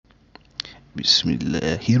بسم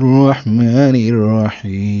الله الرحمن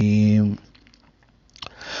الرحيم.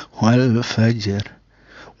 والفجر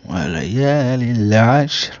وليال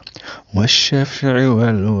العشر والشفع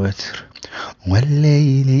والوتر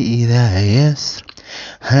والليل إذا يسر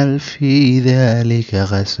هل في ذلك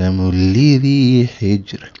قسم لذي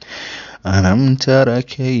حجر ألم تر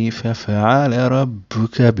كيف فعل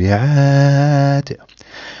ربك بعاد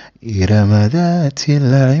إرم ذات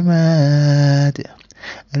العماد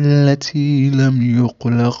التي لم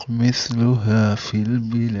يخلق مثلها في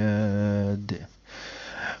البلاد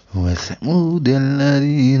وثمود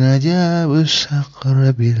الذين جابوا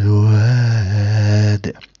الصخر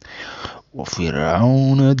بالواد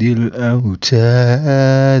وفرعون ذي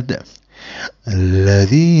الأوتاد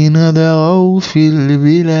الذين طغوا في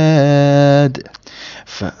البلاد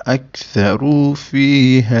فأكثروا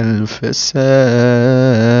فيها الفساد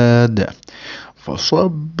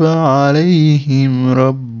فصب عليهم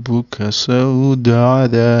ربك سوط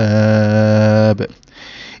عذاب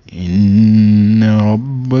إن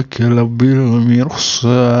ربك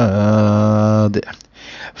لبالمرصاد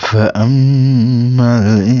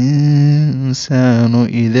فأما الإنسان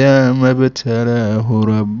إذا ما ابتلاه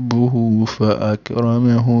ربه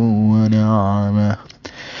فأكرمه ونعمه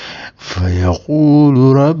فيقول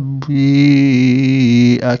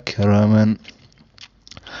ربي أكرمن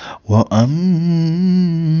وأما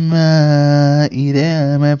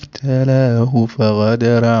إذا ما ابتلاه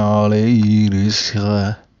فقدر عليه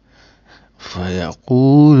رزقه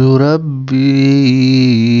فيقول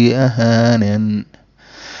ربي أهانن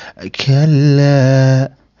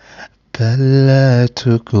كلا بل لا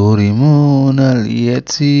تكرمون اليتيم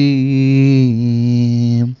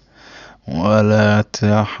ولا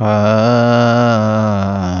تحاضون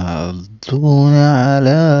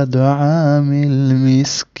على طعام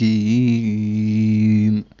المسكين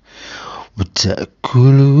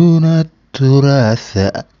وتأكلون التراث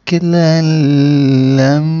أكلا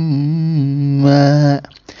لما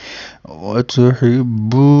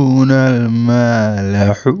وتحبون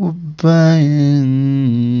المال حبا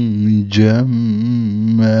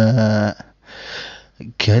جما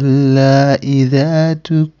كلا إذا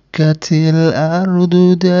دكت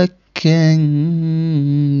الأرض دكا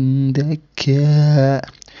دكا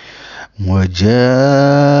وجاء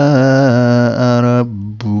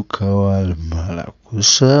ربك والملك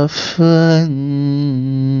صفا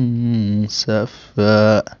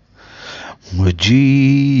صفا وجيء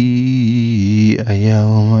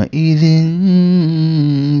يومئذ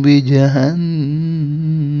بجهنم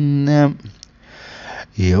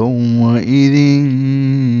يومئذ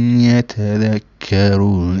يتذكر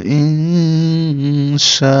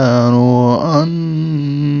الإنسان وأنى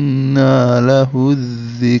له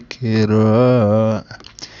الذكرى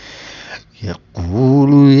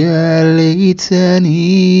يقول يا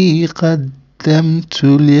ليتني قدمت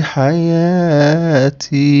لحياتي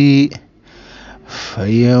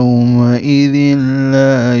فيومئذ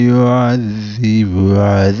لا يعذب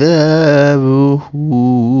عذابه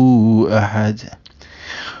أحد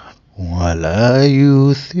ولا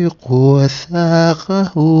يوثق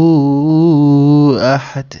وثاقه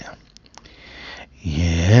أحد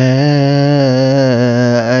يا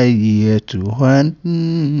أيتها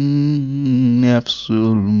النفس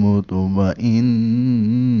المطمئنة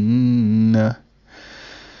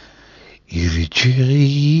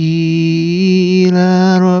ارجعي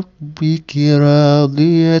إلى ربك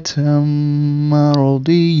راضية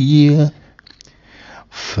مرضية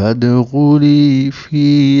فادخلي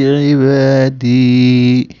في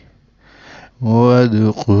عبادي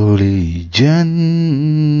وادخلي جنتي.